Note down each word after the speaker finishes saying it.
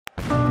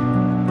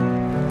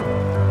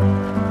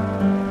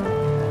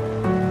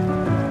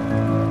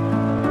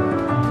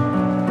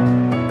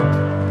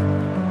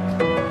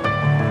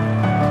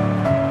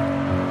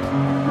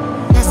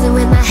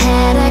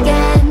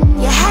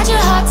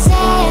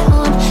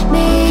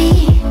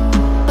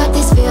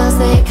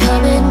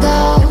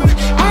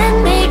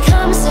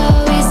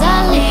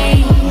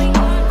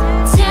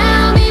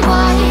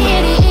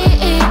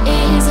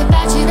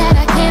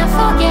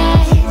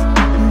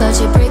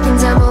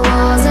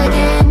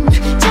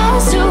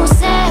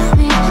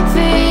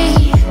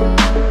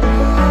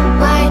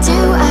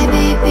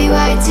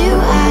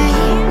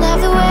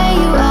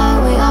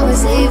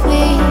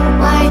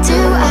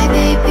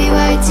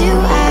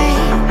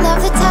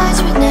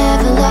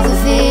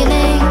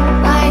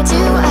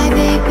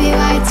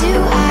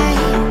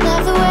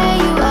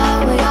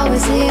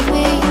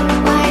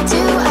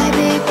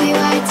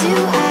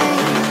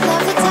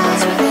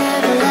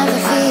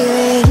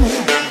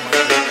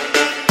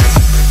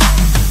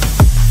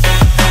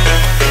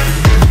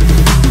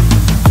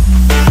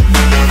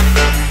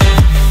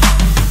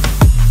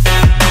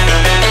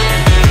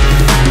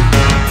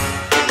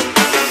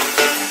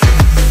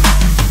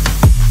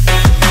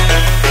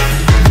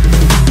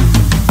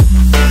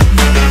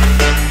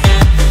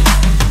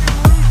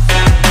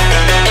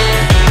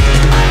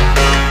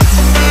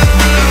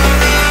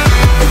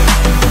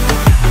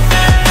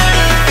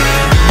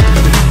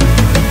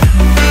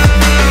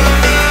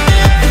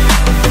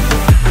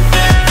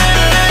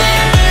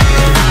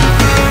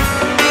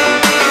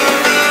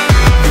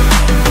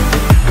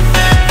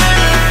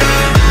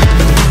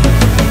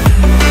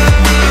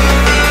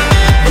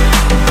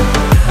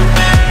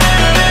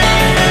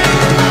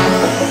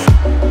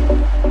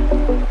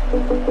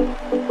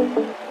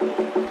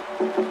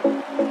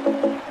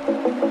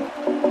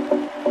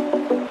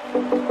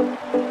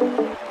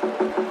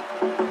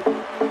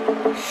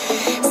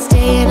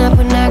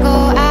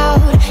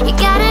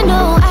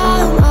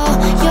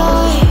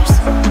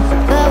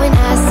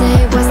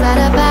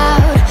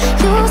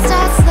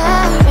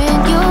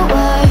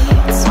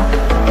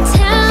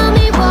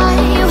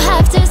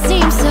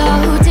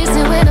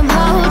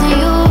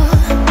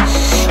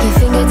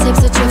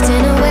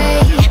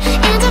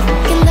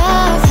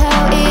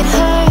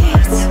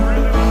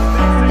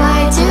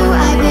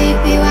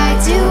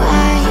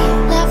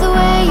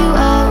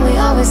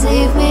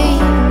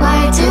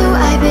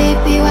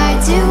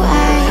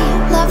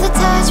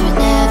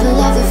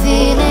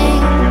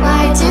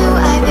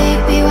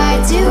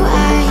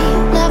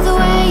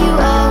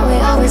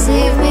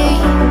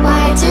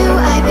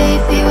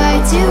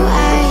do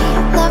I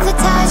love the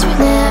touch but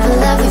never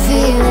love the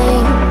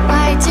feeling?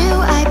 Why do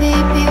I,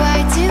 baby,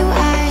 why do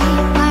I?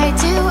 Why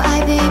do I,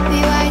 baby,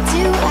 why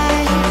do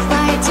I?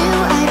 Why do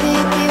I,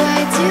 baby, why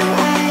do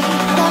I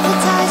love the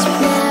touch but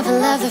never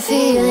love the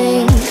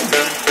feeling?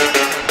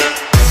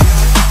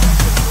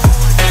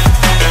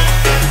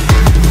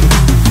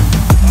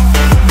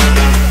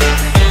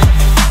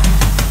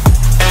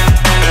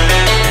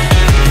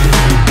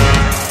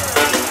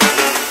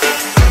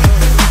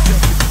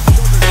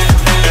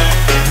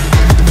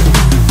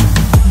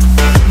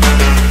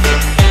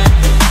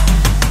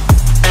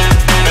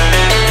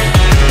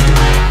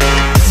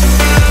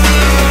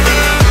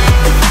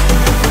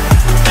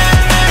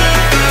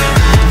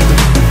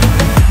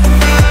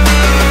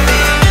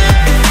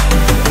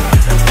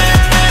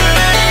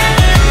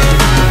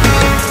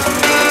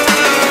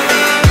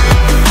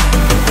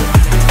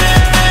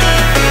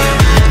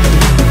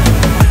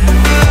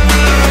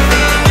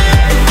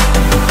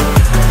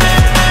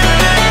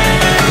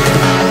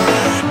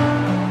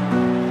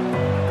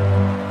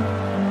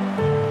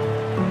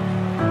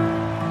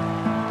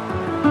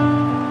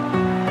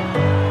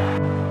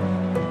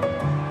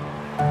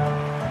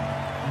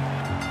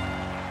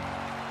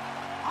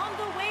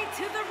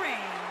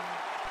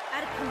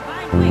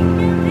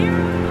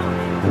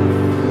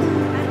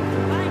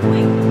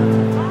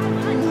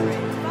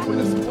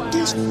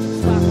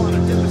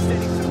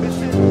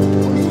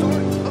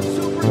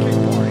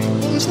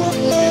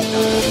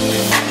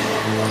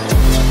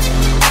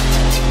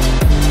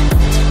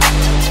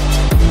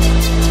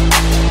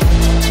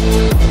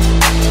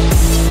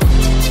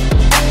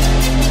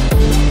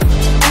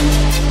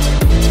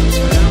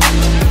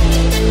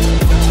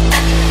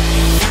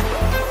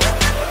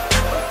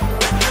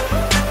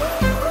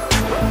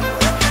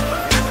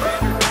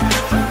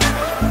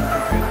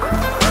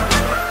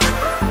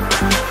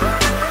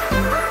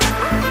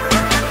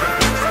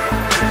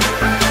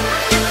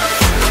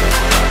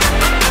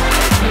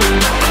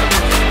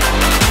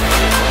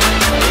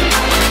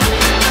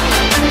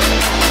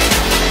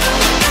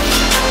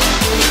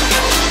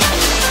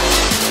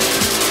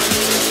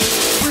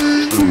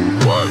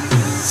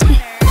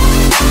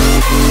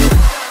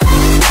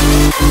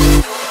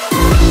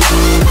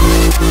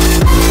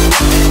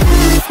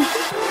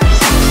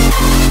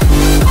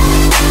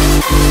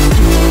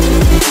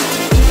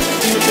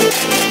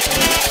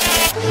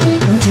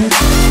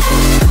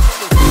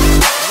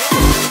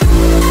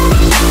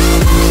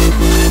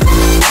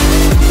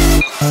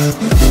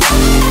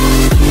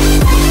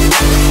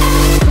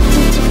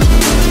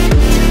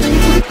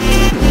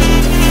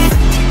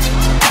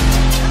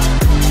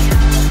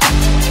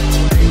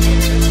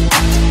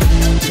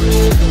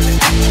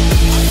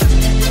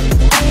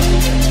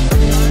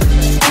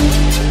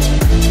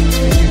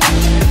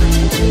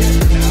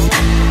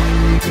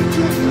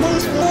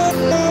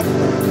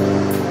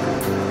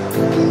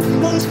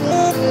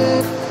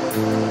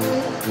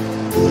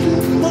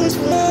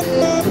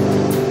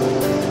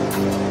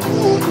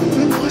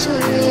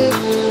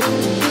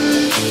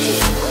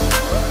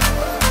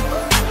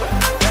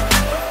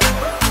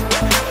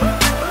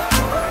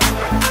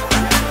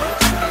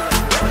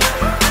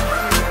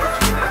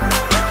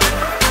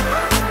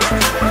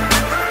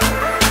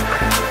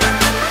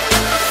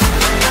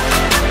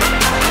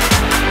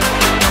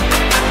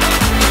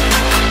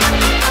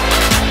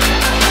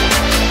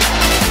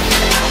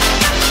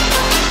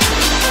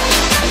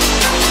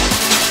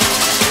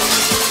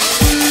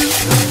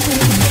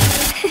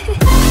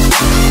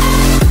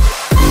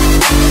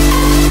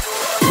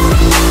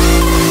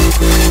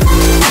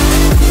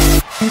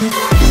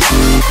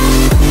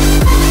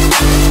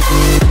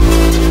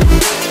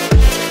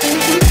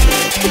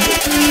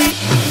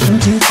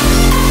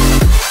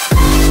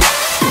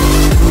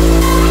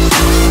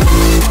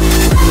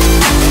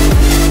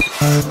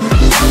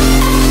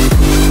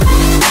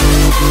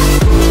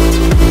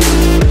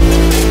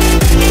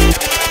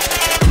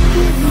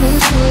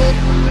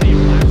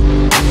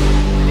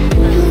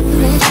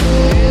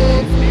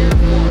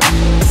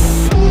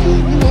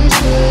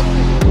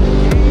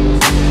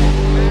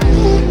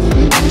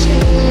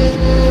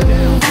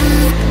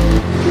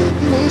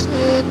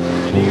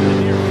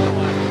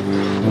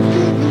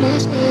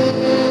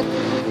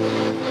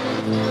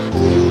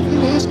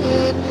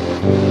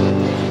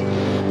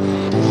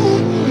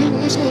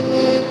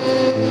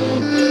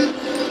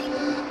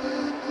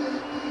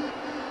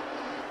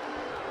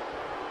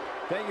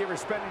 Thank you for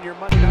spending your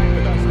Monday night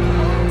with us.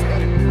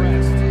 Get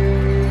impressed.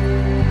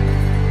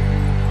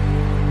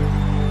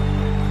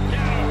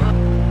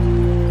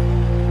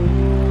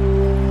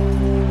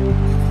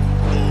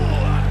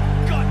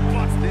 Gut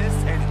busts this,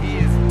 and he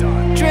is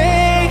done.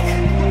 Drink,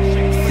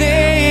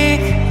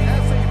 think,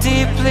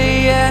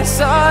 deeply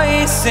as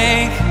I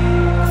sink.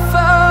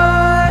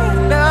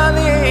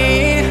 Finally,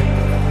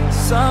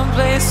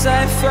 someplace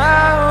I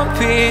found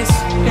peace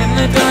in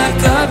the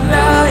dark of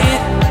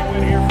night.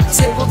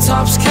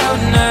 Tabletops,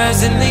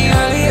 counters in the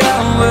early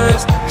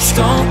hours.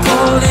 Stone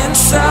cold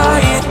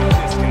inside.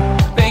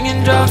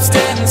 Banging drops,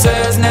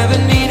 dancers, never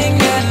needing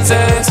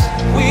answers.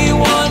 We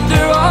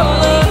wander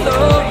all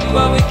alone,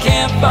 but we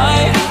can't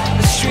find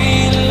the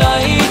street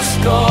light.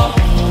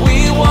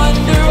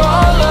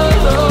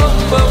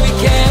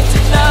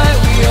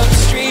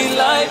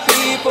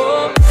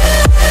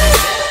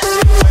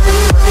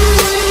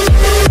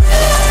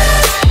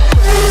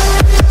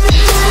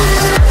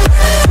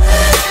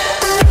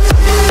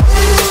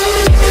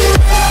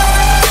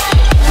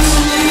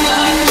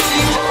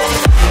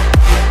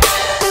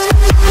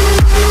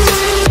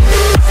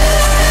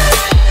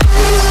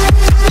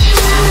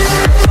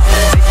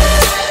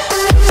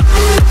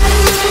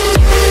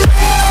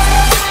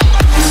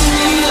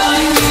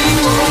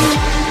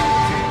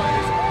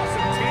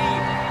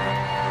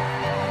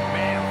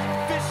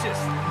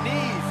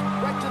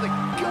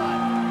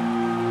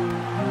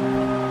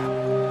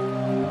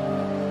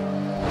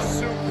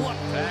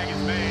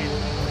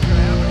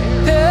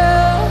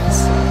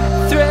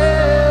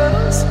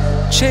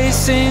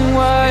 chasing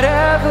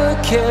whatever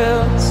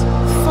kills.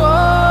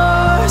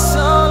 For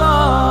so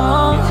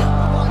long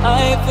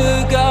I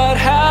forgot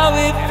how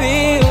it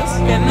feels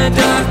in the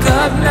dark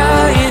of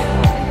night.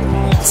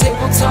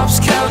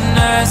 Tabletops counting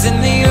eyes in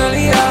the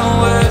early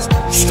hours.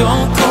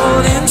 Stone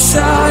cold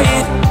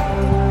inside,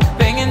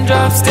 banging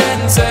drops,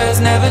 dancers,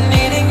 never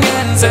needing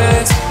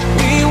answers.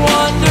 We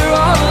wander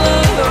all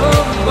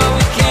alone, but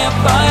we can't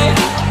find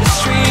the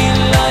street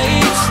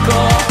lights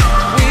gone.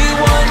 We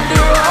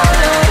wander all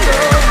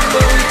alone,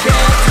 but we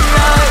can't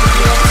deny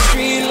the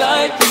street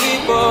light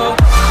people.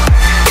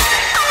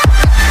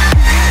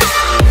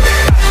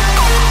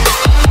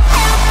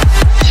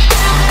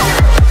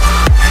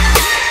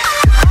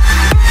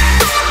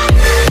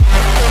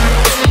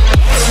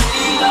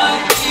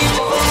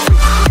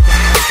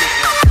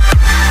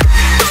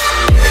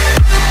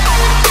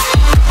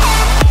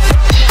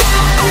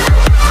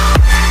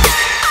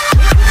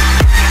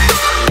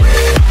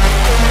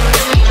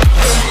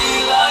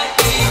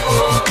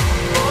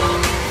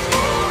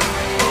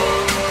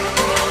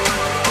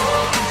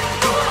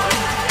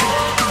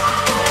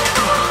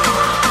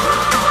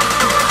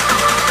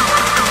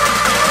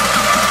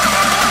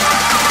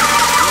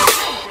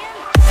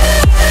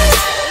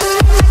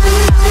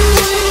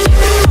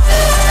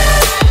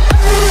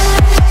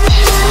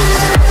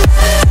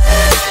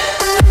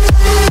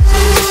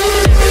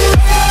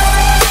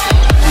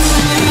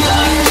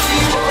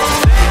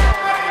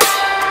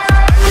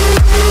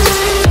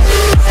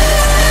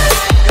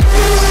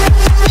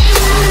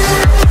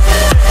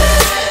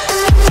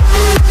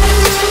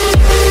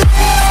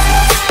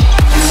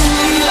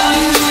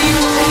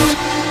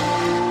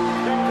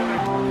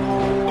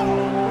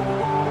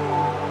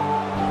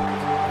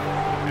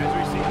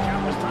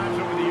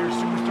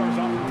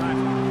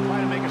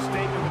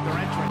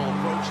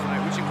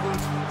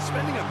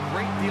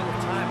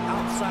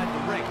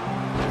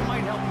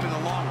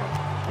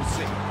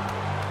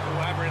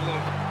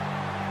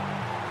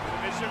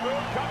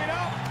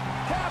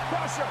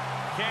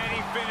 Can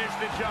he finish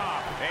the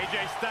job?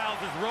 AJ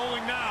Styles is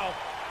rolling now.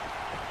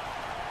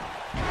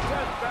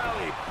 Death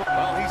Valley.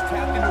 Well, he's